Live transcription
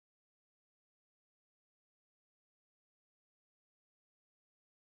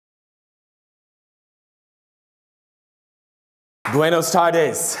Buenos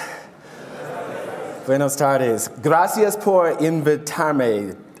tardes. Buenos tardes. Gracias por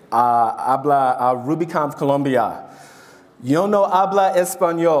invitarme a hablar a RubyConf Colombia. Yo no hablo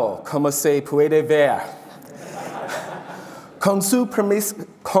español, como se puede ver. Con su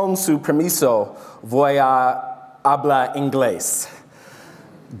permiso, voy a hablar inglés.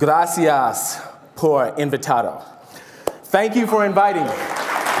 Gracias por invitado. Thank you for inviting me.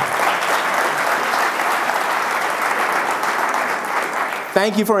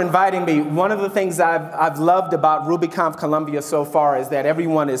 Thank you for inviting me. One of the things I've loved about RubyConf Colombia so far is that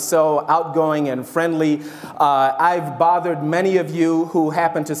everyone is so outgoing and friendly. I've bothered many of you who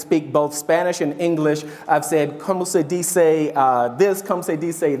happen to speak both Spanish and English. I've said, como se dice this, como se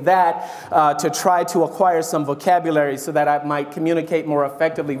dice that, to try to acquire some vocabulary so that I might communicate more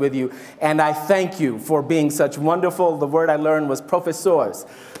effectively with you. And I thank you for being such wonderful. The word I learned was profesores.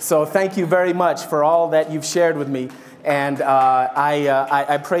 So thank you very much for all that you've shared with me. And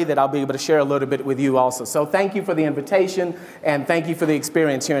I pray that I'll be able to share a little bit with you also. So thank you for the invitation, and thank you for the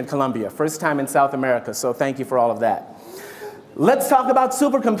experience here in Colombia. First time in South America, so thank you for all of that. Let's talk about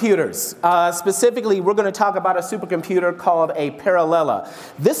supercomputers. Specifically, we're going to talk about a supercomputer called a parallella.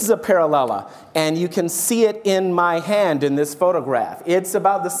 This is a parallella, and you can see it in my hand in this photograph. It's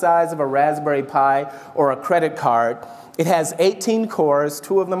about the size of a Raspberry Pi or a credit card. It has 18 cores,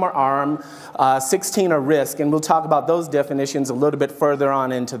 2 of them are ARM, 16 are RISC, and we'll talk about those definitions a little bit further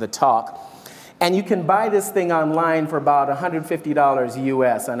on into the talk. And you can buy this thing online for about $150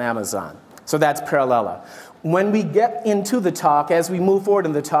 US on Amazon. So that's parallella. When we get into the talk, as we move forward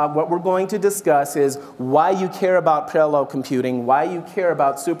in the talk, what we're going to discuss is why you care about parallel computing, why you care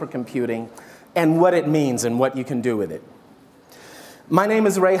about supercomputing, and what it means and what you can do with it. My name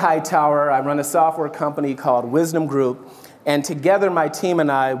is Ray Hightower. I run a software company called Wisdom Group. And together, my team and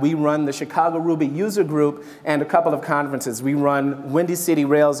I, we run the Chicago Ruby User Group and a couple of conferences. We run Windy City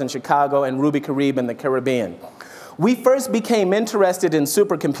Rails in Chicago and Ruby Carib in the Caribbean. We first became interested in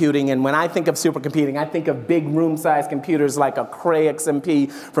supercomputing, and when I think of supercomputing, I think of big room-sized computers like a Cray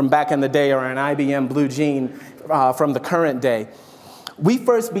XMP from back in the day or an IBM Blue Gene from the current day. We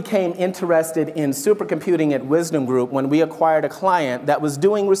first became interested in supercomputing at Wisdom Group when we acquired a client that was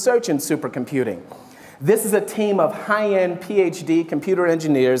doing research in supercomputing. This is a team of high-end PhD computer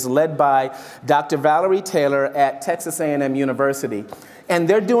engineers led by Dr. Valerie Taylor at Texas A&M University. And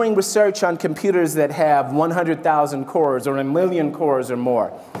they're doing research on computers that have 100,000 cores or 1,000,000 cores or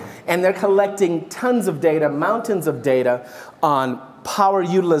more. And they're collecting tons of data, mountains of data on power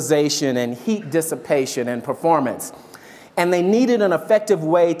utilization and heat dissipation and performance. And they needed an effective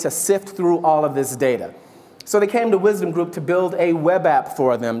way to sift through all of this data. So they came to Wisdom Group to build a web app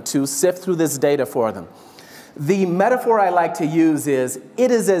for them to sift through this data for them. The metaphor I like to use is, it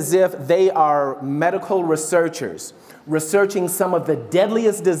is as if they are medical researchers researching some of the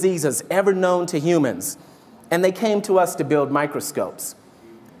deadliest diseases ever known to humans. And they came to us to build microscopes.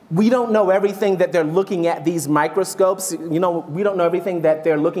 We don't know everything that they're looking at these microscopes. You know, we don't know everything that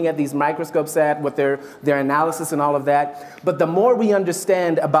they're looking at these microscopes at, with their analysis and all of that. But the more we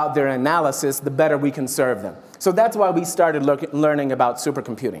understand about their analysis, the better we can serve them. So that's why we started learning about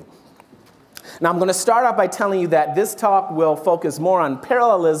supercomputing. Now, I'm going to start off by telling you that this talk will focus more on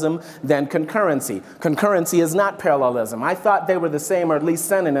parallelism than concurrency. Concurrency is not parallelism. I thought they were the same, or at least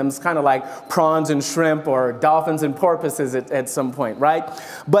synonyms, kind of like prawns and shrimp or dolphins and porpoises at some point, right?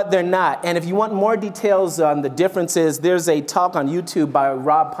 But they're not. And if you want more details on the differences, there's a talk on YouTube by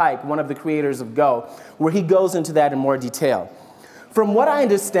Rob Pike, one of the creators of Go, where he goes into that in more detail. From what I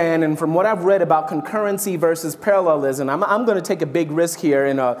understand and from what I've read about concurrency versus parallelism, I'm going to take a big risk here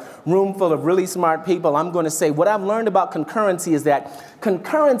in a room full of really smart people. I'm going to say what I've learned about concurrency is that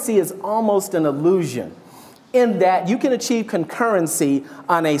concurrency is almost an illusion, in that you can achieve concurrency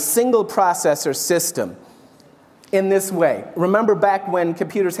on a single processor system in this way. Remember back when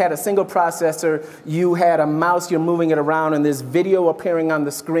computers had a single processor, you had a mouse, you're moving it around, and there's video appearing on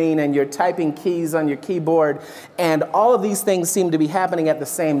the screen, and you're typing keys on your keyboard, and all of these things seem to be happening at the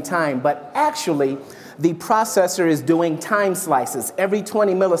same time. But actually, the processor is doing time slices every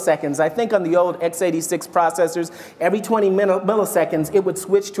 20 milliseconds. I think on the old x86 processors, every 20 milliseconds, it would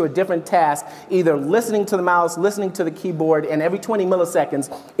switch to a different task, either listening to the mouse, listening to the keyboard, and every 20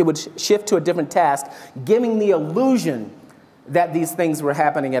 milliseconds, it would shift to a different task, giving the illusion that these things were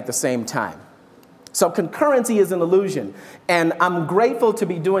happening at the same time. So concurrency is an illusion. And I'm grateful to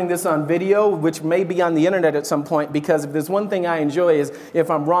be doing this on video, which may be on the internet at some point, because if there's one thing I enjoy is if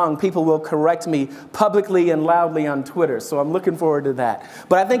I'm wrong, people will correct me publicly and loudly on Twitter. So I'm looking forward to that.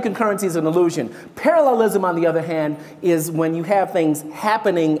 But I think concurrency is an illusion. Parallelism, on the other hand, is when you have things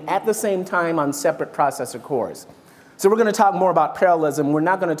happening at the same time on separate processor cores. So we're going to talk more about parallelism. We're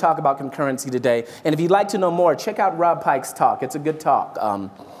not going to talk about concurrency today. And if you'd like to know more, check out Rob Pike's talk. It's a good talk.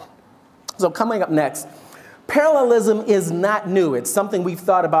 So coming up next, parallelism is not new. It's something we've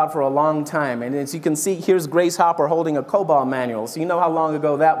thought about for a long time. And as you can see, here's Grace Hopper holding a COBOL manual. So you know how long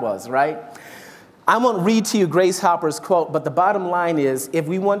ago that was, right? I won't read to you Grace Hopper's quote, but the bottom line is, if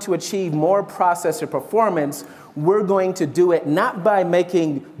we want to achieve more processor performance, we're going to do it not by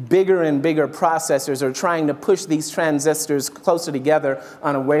making bigger and bigger processors or trying to push these transistors closer together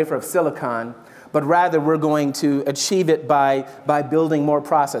on a wafer of silicon, but rather we're going to achieve it by building more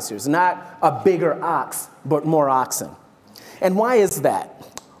processors. Not a bigger ox, but more oxen. And why is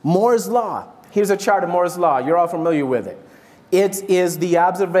that? Moore's law. Here's a chart of Moore's law. You're all familiar with it. It is the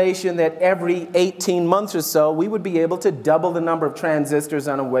observation that every 18 months or so, we would be able to double the number of transistors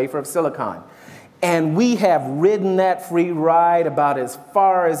on a wafer of silicon. And we have ridden that free ride about as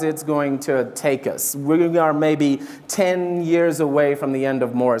far as it's going to take us. We are maybe 10 years away from the end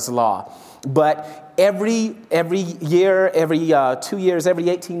of Moore's law. But every year, every 2 years, every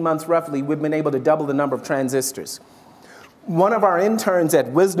 18 months roughly, we've been able to double the number of transistors. One of our interns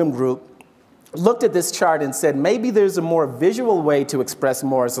at Wisdom Group looked at this chart and said, maybe there's a more visual way to express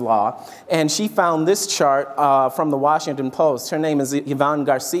Moore's law. And she found this chart from the Washington Post. Her name is Yvonne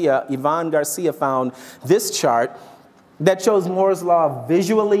Garcia. Yvonne Garcia found this chart that shows Moore's law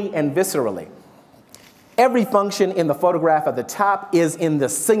visually and viscerally. Every function in the photograph at the top is in the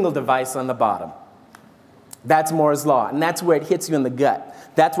signal device on the bottom. That's Moore's law, and that's where it hits you in the gut.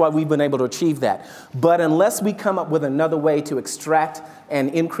 That's why we've been able to achieve that. But unless we come up with another way to extract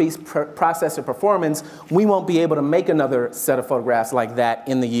and increase processor performance, we won't be able to make another set of photographs like that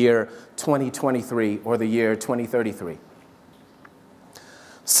in the year 2023 or the year 2033.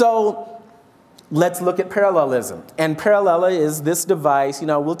 So let's look at parallelism. And parallel is this device. You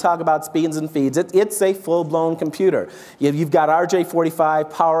know, we'll talk about speeds and feeds. It's a full-blown computer. You've got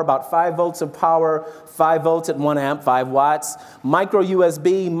RJ45 power, about 5 volts of power, 5 volts at 1 amp, 5 watts, micro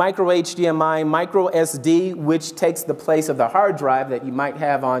USB, micro HDMI, micro SD, which takes the place of the hard drive that you might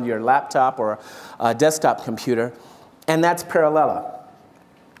have on your laptop or a desktop computer, and that's parallel.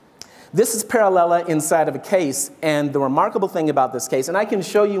 This is parallel inside of a case, and the remarkable thing about this case, and I can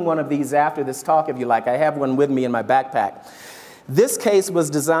show you one of these after this talk if you like. I have one with me in my backpack. This case was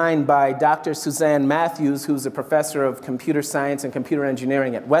designed by Dr. Suzanne Matthews, who's a professor of computer science and computer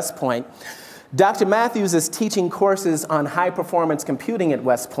engineering at West Point. Dr. Matthews is teaching courses on high-performance computing at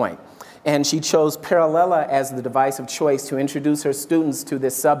West Point, and she chose parallel as the device of choice to introduce her students to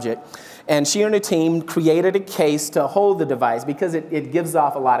this subject. And she and her team created a case to hold the device because it gives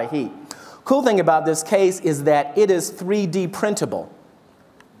off a lot of heat. Cool thing about this case is that it is 3D printable.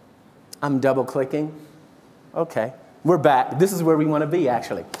 I'm double-clicking. Okay. We're back. This is where we want to be,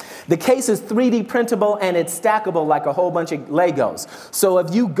 actually. The case is 3D printable, and it's stackable like a whole bunch of Legos. So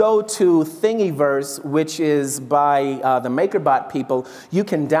if you go to Thingiverse, which is by the MakerBot people, you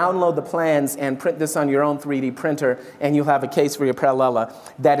can download the plans and print this on your own 3D printer, and you'll have a case for your parallel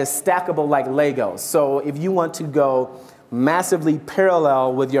that is stackable like Legos. So if you want to go massively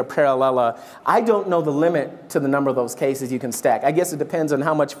parallel with your parallel, I don't know the limit to the number of those cases you can stack. I guess it depends on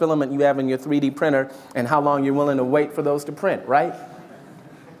how much filament you have in your 3D printer and how long you're willing to wait for those to print, right?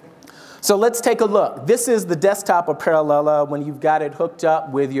 So let's take a look. This is the desktop of parallel when you've got it hooked up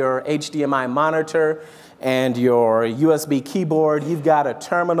with your HDMI monitor and your USB keyboard. You've got a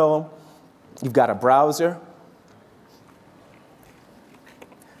terminal. You've got a browser.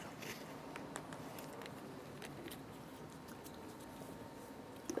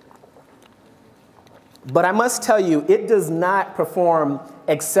 But I must tell you, it does not perform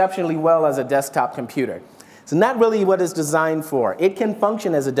exceptionally well as a desktop computer. It's not really what it's designed for. It can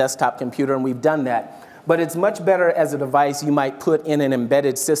function as a desktop computer, and we've done that, but it's much better as a device you might put in an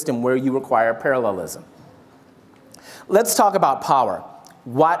embedded system where you require parallelism. Let's talk about power,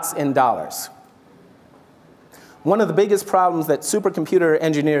 watts and dollars. One of the biggest problems that supercomputer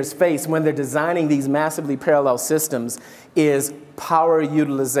engineers face when they're designing these massively parallel systems is power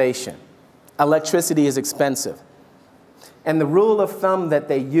utilization. Electricity is expensive. And the rule of thumb that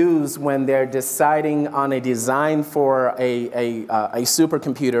they use when they're deciding on a design for a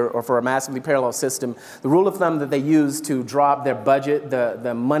supercomputer or for a massively parallel system, the rule of thumb that they use to drop their budget,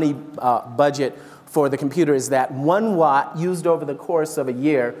 the money budget for the computer, is that 1 watt used over the course of a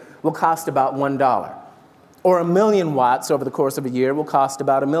year will cost about $1. Or 1,000,000 watts over the course of a year will cost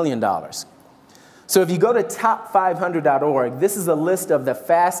about $1 million. So if you go to top500.org, this is a list of the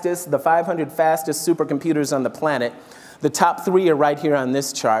 500 fastest supercomputers on the planet. The top 3 are right here on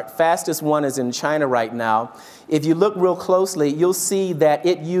this chart. Fastest one is in China right now. If you look real closely, you'll see that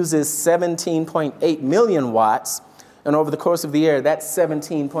it uses 17.8 million watts And over the course of the year, that's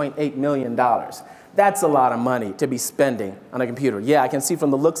 $17.8 million. That's a lot of money to be spending on a computer. Yeah, I can see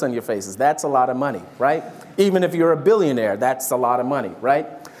from the looks on your faces, that's a lot of money, right? Even if you're a billionaire, that's a lot of money, right?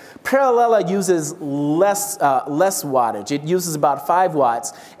 Parallella uses less wattage. It uses about 5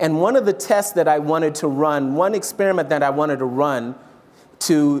 watts. And one of the tests that I wanted to run, one experiment that I wanted to run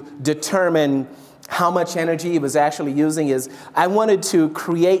to determine how much energy it was actually using is I wanted to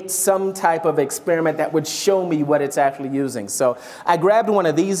create some type of experiment that would show me what it's actually using. So I grabbed one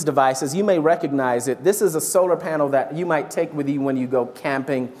of these devices. You may recognize it. This is a solar panel that you might take with you when you go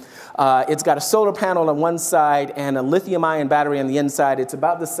camping. It's got a solar panel on one side and a lithium-ion battery on the inside. It's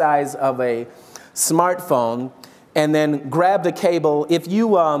about the size of a smartphone. And then grab the cable. If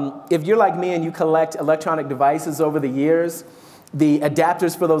you're like me and you collect electronic devices over the years, the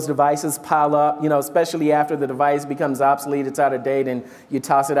adapters for those devices pile up, especially after the device becomes obsolete, it's out of date, and you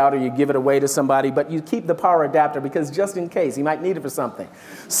toss it out or you give it away to somebody. But you keep the power adapter because just in case, you might need it for something.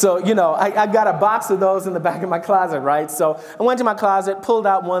 So, I got a box of those in the back of my closet, right? So I went to my closet, pulled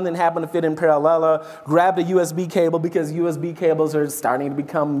out one that happened to fit in Parallella, grabbed a USB cable because USB cables are starting to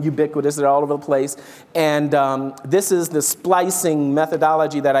become ubiquitous. They're all over the place. And this is the splicing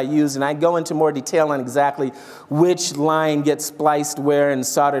methodology that I use, and I go into more detail on exactly which line gets spliced where and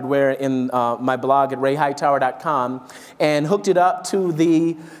soldered where in my blog at rayhightower.com, and hooked it up to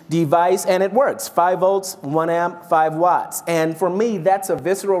the device, and it works. 5 volts, 1 amp, 5 watts. And for me, that's a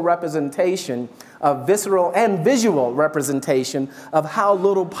visceral representation, a visceral and visual representation of how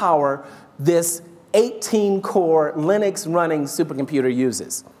little power this 18-core Linux running supercomputer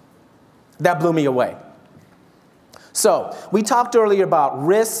uses. That blew me away. So we talked earlier about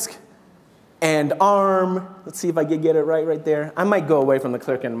RISC and ARM. Let's see if I can get it right there. I might go away from the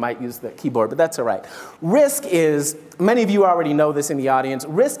clicker and might use the keyboard, but that's all right. RISC is, many of you already know this in the audience,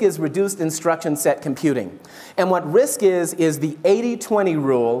 RISC is reduced instruction set computing. And what RISC is the 80-20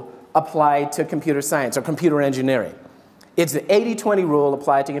 rule applied to computer science or computer engineering. It's the 80-20 rule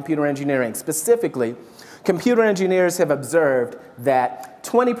applied to computer engineering. Specifically, computer engineers have observed that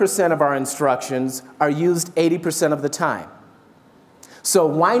 20% of our instructions are used 80% of the time. So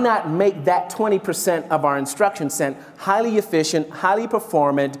why not make that 20% of our instruction set highly efficient, highly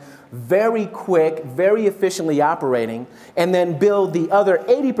performant, very quick, very efficiently operating, and then build the other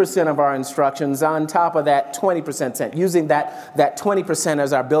 80% of our instructions on top of that 20% set, using that 20%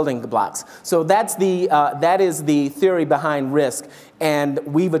 as our building blocks. So that is the theory behind RISC, and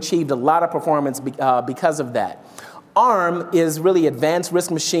we've achieved a lot of performance because of that. ARM is really Advanced RISC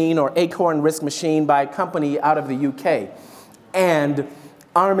Machine or Acorn RISC Machine by a company out of the UK. And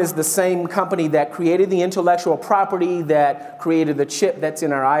ARM is the same company that created the intellectual property that created the chip that's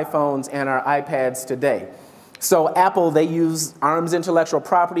in our iPhones and our iPads today. So Apple, they use ARM's intellectual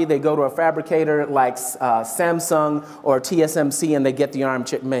property. They go to a fabricator like Samsung or TSMC, and they get the ARM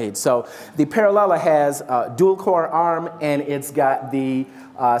chip made. So the Parallella has dual-core ARM, and it's got the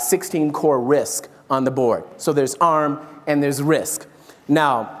 16-core RISC on the board. So there's ARM and there's RISC.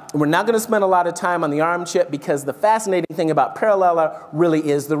 Now, we're not going to spend a lot of time on the ARM chip because the fascinating thing about Parallella really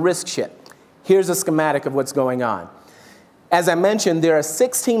is the RISC chip. Here's a schematic of what's going on. As I mentioned, there are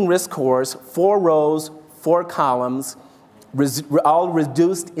 16 RISC cores, 4 rows, 4 columns, all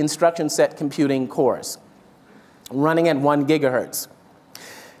reduced instruction set computing cores, running at 1 gigahertz.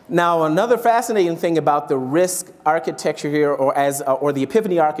 Now, another fascinating thing about the RISC architecture here, or the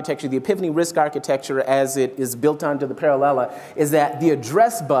Epiphany architecture, the Epiphany RISC architecture as it is built onto the Parallella, is that the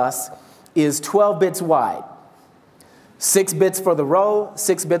address bus is 12 bits wide. 6 bits for the row,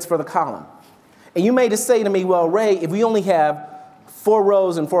 6 bits for the column. And you may just say to me, well, Ray, if we only have 4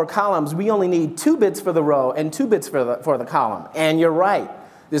 rows and 4 columns, we only need 2 bits for the row and 2 bits for the column. And you're right.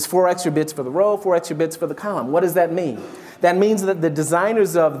 There's 4 extra bits for the row, 4 extra bits for the column. What does that mean? That means that the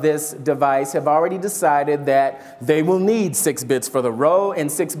designers of this device have already decided that they will need 6 bits for the row and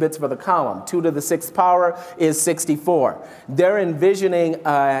 6 bits for the column. 2 to the 6th power is 64. They're envisioning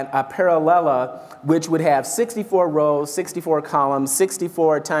a Parallella which would have 64 rows, 64 columns.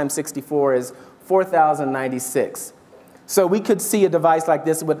 64 times 64 is 4,096. So we could see a device like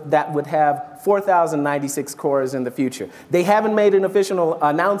this that would have 4,096 cores in the future. They haven't made an official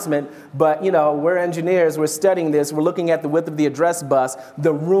announcement, but we're engineers, we're studying this, we're looking at the width of the address bus.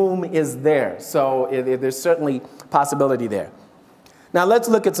 The room is there, so there's certainly possibility there. Now let's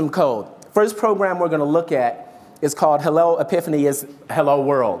look at some code. First program we're going to look at is called Hello Epiphany is Hello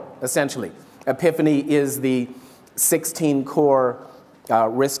World, essentially. Epiphany is the 16-core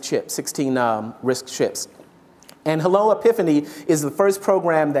RISC chip, 16 RISC chips. And Hello Epiphany is the first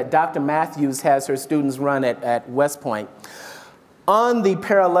program that Dr. Matthews has her students run at West Point. On the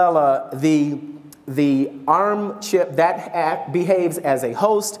Parallella, the the ARM chip, that behaves as a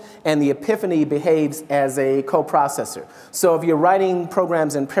host, and the Epiphany behaves as a coprocessor. So if you're writing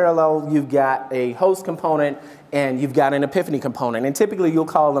programs in parallel, you've got a host component and you've got an Epiphany component. And typically you'll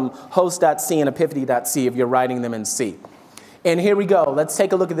call them host.c and epiphany.c if you're writing them in C. And here we go. Let's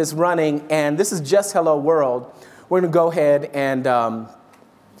take a look at this running. And this is just hello world. We're going to go ahead and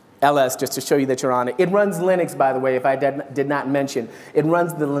ls just to show you that you're on it. It runs Linux, by the way, if I did not mention. It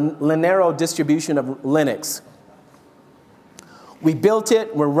runs the Linero distribution of Linux. We built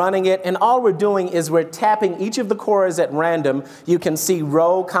it, we're running it, and all we're doing is we're tapping each of the cores at random. You can see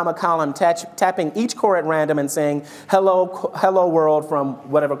row, comma, column, tapping each core at random and saying hello world from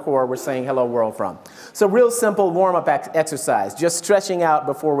whatever core we're saying hello world from. So real simple warm-up exercise, just stretching out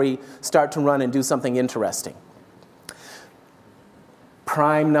before we start to run and do something interesting.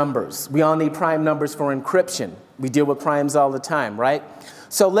 Prime numbers. We all need prime numbers for encryption. We deal with primes all the time, right?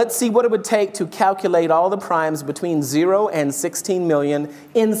 So let's see what it would take to calculate all the primes between 0 and 16 million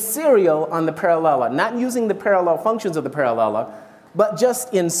in serial on the paralleller. Not using the parallel functions of the paralleller, but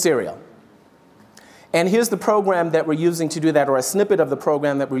just in serial. And here's the program that we're using to do that, or a snippet of the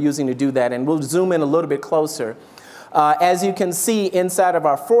program that we're using to do that. And we'll zoom in a little bit closer. As you can see inside of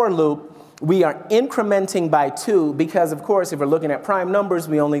our for loop, we are incrementing by 2 because, of course, if we're looking at prime numbers,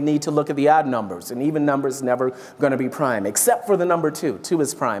 we only need to look at the odd numbers. And even numbers never going to be prime, except for the number 2. 2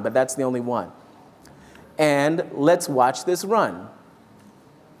 is prime, but that's the only one. And let's watch this run.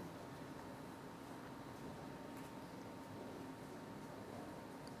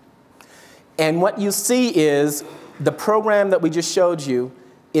 And what you see is the program that we just showed you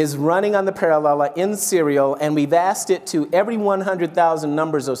is running on the paralleller in serial, and we've asked it to every 100,000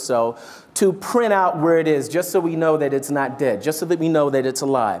 numbers or so to print out where it is, just so we know that it's not dead, just so that we know that it's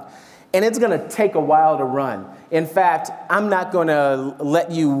alive. And it's going to take a while to run. In fact, I'm not going to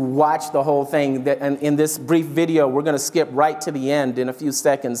let you watch the whole thing. In this brief video, we're going to skip right to the end in a few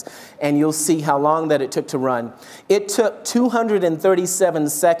seconds, and you'll see how long that it took to run. It took 237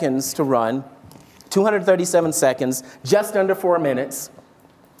 seconds to run, 237 seconds, just under 4 minutes.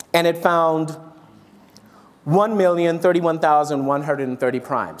 And it found 1,031,130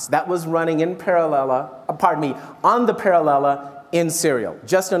 primes. That was running in paralleller, on the paralleller in serial,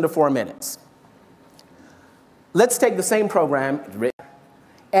 just under 4 minutes. Let's take the same program,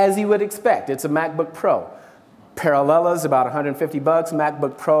 as you would expect. It's a MacBook Pro. Paralleller is about 150 bucks.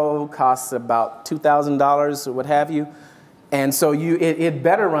 MacBook Pro costs about $2,000 or what have you. And so it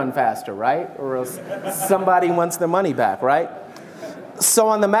better run faster, right? Or else somebody wants their money back, right? So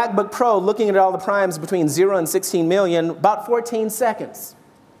on the MacBook Pro, looking at all the primes between 0 and 16 million, about 14 seconds.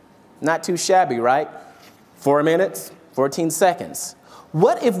 Not too shabby, right? 4 minutes, 14 seconds.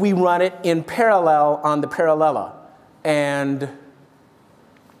 What if we run it in parallel on the paralleller? And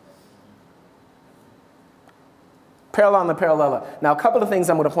parallel on the paralleller. Now, a couple of things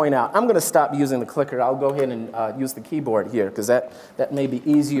I'm going to point out. I'm going to stop using the clicker. I'll go ahead and use the keyboard here, because that may be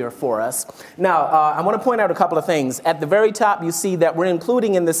easier for us. Now, I want to point out a couple of things. At the very top, you see that we're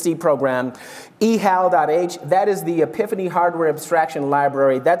including in the C program eHal.h. That is the Epiphany Hardware Abstraction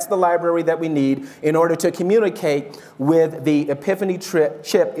Library. That's the library that we need in order to communicate with the Epiphany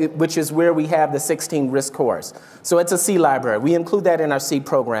chip, which is where we have the 16 RISC cores. So it's a C library. We include that in our C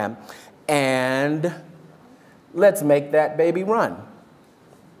program. And let's make that baby run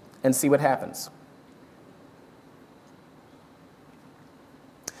and see what happens.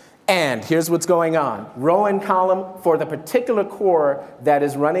 And here's what's going on. Row and column for the particular core that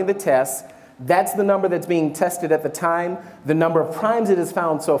is running the test. That's the number that's being tested at the time, the number of primes it has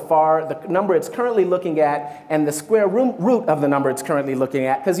found so far, the number it's currently looking at, and the square root of the number it's currently looking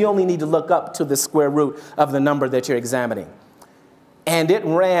at, because you only need to look up to the square root of the number that you're examining. And it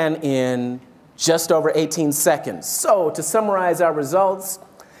ran in just over 18 seconds. So to summarize our results,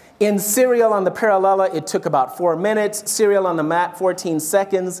 in serial on the paralleller, it took about 4 minutes. Serial on the Mac, 14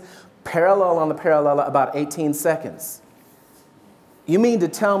 seconds. Parallel on the paralleller, about 18 seconds. You mean to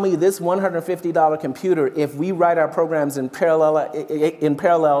tell me this $150 computer, if we write our programs in parallel,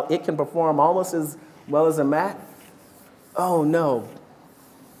 it can perform almost as well as a Mac? Oh, no.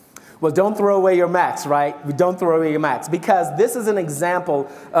 Well, don't throw away your Macs, right? Don't throw away your Macs, because this is an example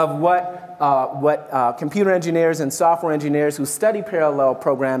of what computer engineers and software engineers who study parallel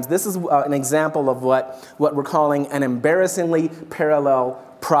programs, this is an example of what we're calling an embarrassingly parallel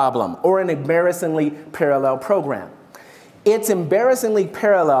problem, or an embarrassingly parallel program. It's embarrassingly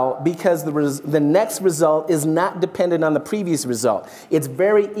parallel because the next result is not dependent on the previous result. It's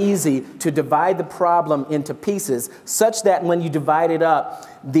very easy to divide the problem into pieces such that when you divide it up,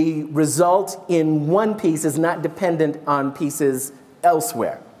 the result in one piece is not dependent on pieces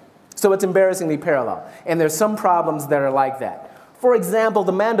elsewhere. So it's embarrassingly parallel. And there's some problems that are like that. For example,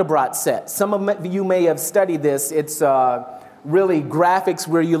 the Mandelbrot set. Some of you may have studied this. It's really graphics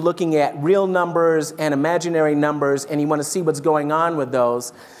where you're looking at real numbers and imaginary numbers, and you want to see what's going on with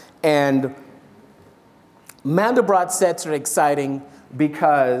those. And Mandelbrot sets are exciting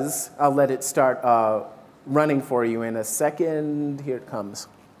because, I'll let it start running for you in a second. Here it comes.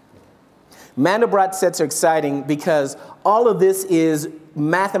 Mandelbrot sets are exciting because all of this is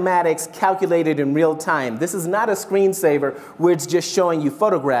mathematics calculated in real time. This is not a screensaver where it's just showing you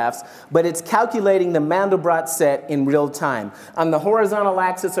photographs, but it's calculating the Mandelbrot set in real time. On the horizontal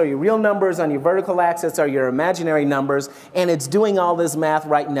axis are your real numbers, on your vertical axis are your imaginary numbers, and it's doing all this math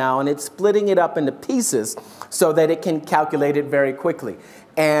right now, and it's splitting it up into pieces so that it can calculate it very quickly.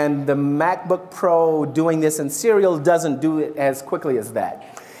 And the MacBook Pro doing this in serial doesn't do it as quickly as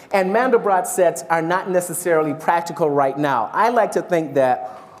that. And Mandelbrot sets are not necessarily practical right now. I like to think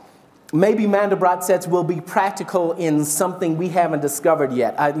that maybe Mandelbrot sets will be practical in something we haven't discovered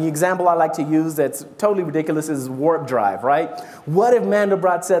yet. The example I like to use that's totally ridiculous is warp drive, right? What if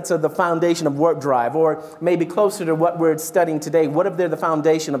Mandelbrot sets are the foundation of warp drive, or maybe closer to what we're studying today, what if they're the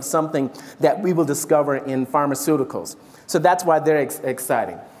foundation of something that we will discover in pharmaceuticals? So that's why they're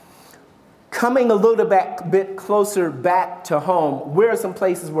exciting. Coming a little bit closer back to home, where are some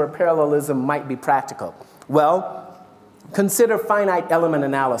places where parallelism might be practical? Well, consider finite element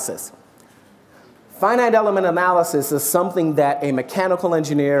analysis. Finite element analysis is something that a mechanical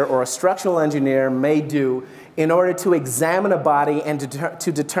engineer or a structural engineer may do in order to examine a body and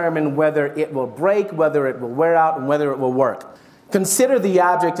to determine whether it will break, whether it will wear out, and whether it will work. Consider the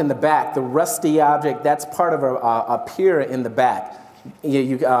object in the back, the rusty object that's part of a pier in the back.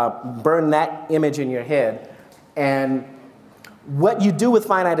 You burn that image in your head, and what you do with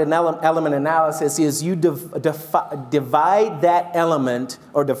finite element analysis is you divide that element,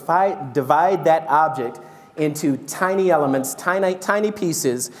 or divide that object into tiny elements, tiny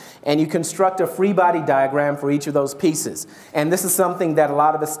pieces, and you construct a free body diagram for each of those pieces. And this is something that a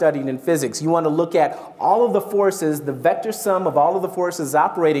lot of us studied in physics. You want to look at all of the forces, the vector sum of all of the forces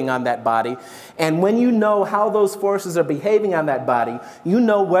operating on that body, and when you know how those forces are behaving on that body, you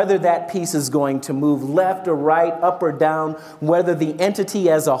know whether that piece is going to move left or right, up or down, whether the entity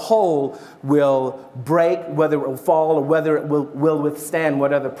as a whole will break, whether it will fall, or whether it will withstand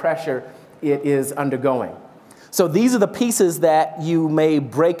whatever pressure it is undergoing. So these are the pieces that you may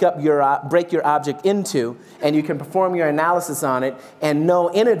break your object into, and you can perform your analysis on it and know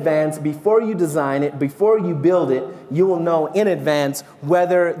in advance, before you design it, before you build it, you will know in advance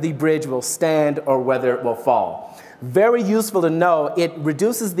whether the bridge will stand or whether it will fall. Very useful to know. It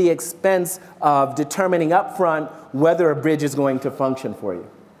reduces the expense of determining up front whether a bridge is going to function for you.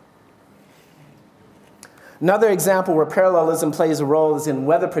 Another example where parallelism plays a role is in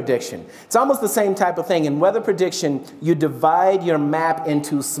weather prediction. It's almost the same type of thing. In weather prediction, you divide your map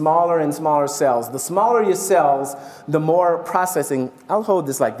into smaller and smaller cells. The smaller your cells, the more processing. I'll hold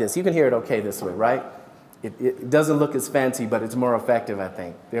this like this. You can hear it okay this way, right? It doesn't look as fancy, but it's more effective, I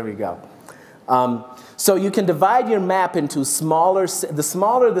think. There we go. So you can divide your map into smaller. The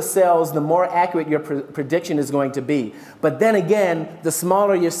smaller the cells, the more accurate your prediction is going to be. But then again, the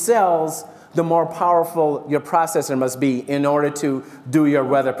smaller your cells, the more powerful your processor must be in order to do your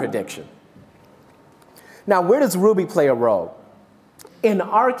weather prediction. Now, where does Ruby play a role? In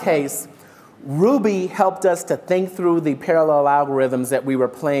our case, Ruby helped us to think through the parallel algorithms that we were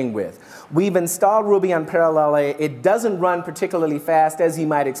playing with. We've installed Ruby on Parallel A. It doesn't run particularly fast, as you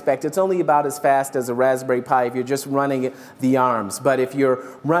might expect. It's only about as fast as a Raspberry Pi if you're just running the ARMs. But if you're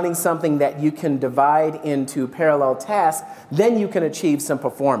running something that you can divide into parallel tasks, then you can achieve some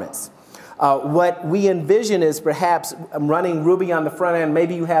performance. What we envision is perhaps running Ruby on the front end.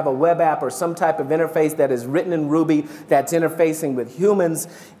 Maybe you have a web app or some type of interface that is written in Ruby that's interfacing with humans.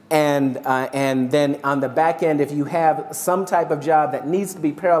 And then on the back end, if you have some type of job that needs to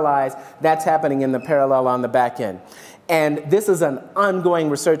be parallelized, that's happening in the parallel on the back end. And this is an ongoing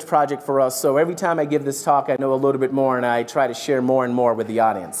research project for us. So every time I give this talk, I know a little bit more, and I try to share more and more with the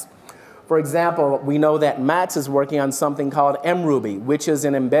audience. For example, we know that Mats is working on something called mRuby, which is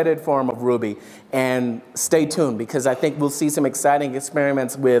an embedded form of Ruby. And stay tuned, because I think we'll see some exciting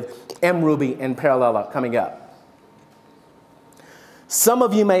experiments with mRuby and Parallella coming up. Some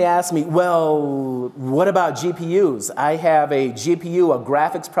of you may ask me, well, what about GPUs? I have a GPU, a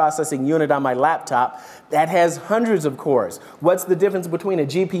graphics processing unit on my laptop that has hundreds of cores. What's the difference between a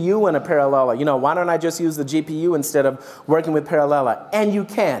GPU and a paralleller? You know, why don't I just use the GPU instead of working with paralleller? And you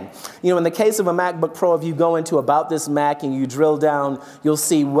can. You know, in the case of a MacBook Pro, if you go into About This Mac and you drill down, you'll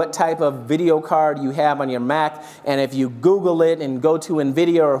see what type of video card you have on your Mac. And if you Google it and go to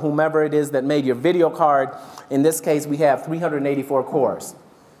NVIDIA or whomever it is that made your video card, in this case, we have 384 cores.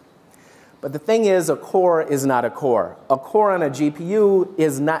 But the thing is, a core is not a core. A core on a GPU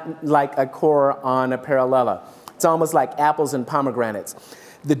is not like a core on a paralleller. It's almost like apples and pomegranates.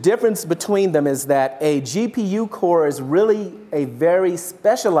 The difference between them is that a GPU core is really a very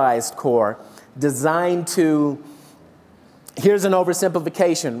specialized core designed to, here's an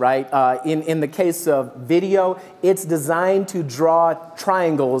oversimplification, right? In the case of video, it's designed to draw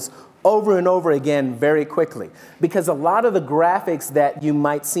triangles over and over again very quickly. Because a lot of the graphics that you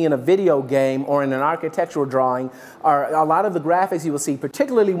might see in a video game or in an architectural drawing are a lot of the graphics you will see,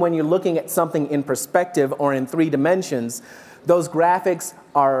 particularly when you're looking at something in perspective or in 3 dimensions. Those graphics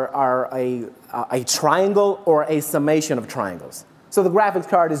are a triangle or a summation of triangles. So the graphics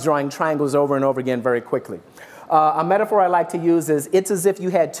card is drawing triangles over and over again very quickly. A metaphor I like to use is it's as if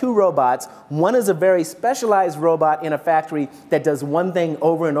you had 2 robots. One is a very specialized robot in a factory that does one thing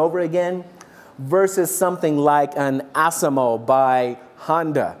over and over again versus something like an Asimo by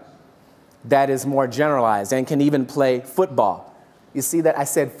Honda that is more generalized and can even play football. You see that? I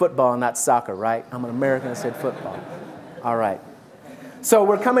said football, not soccer, right? I'm an American, I said football. All right. So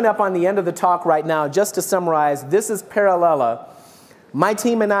we're coming up on the end of the talk right now. Just to summarize, this is Parallella. My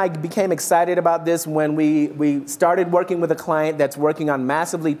team and I became excited about this when we started working with a client that's working on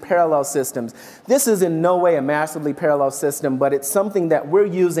massively parallel systems. This is in no way a massively parallel system, but it's something that we're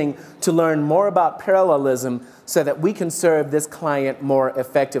using to learn more about parallelism so that we can serve this client more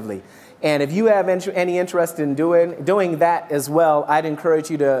effectively. And if you have any interest in doing that as well, I'd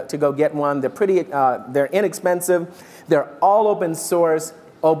encourage you to go get one. They're inexpensive. They're all open source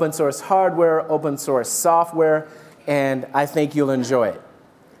hardware, open source software, and I think you'll enjoy it.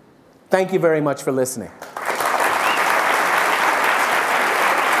 Thank you very much for listening.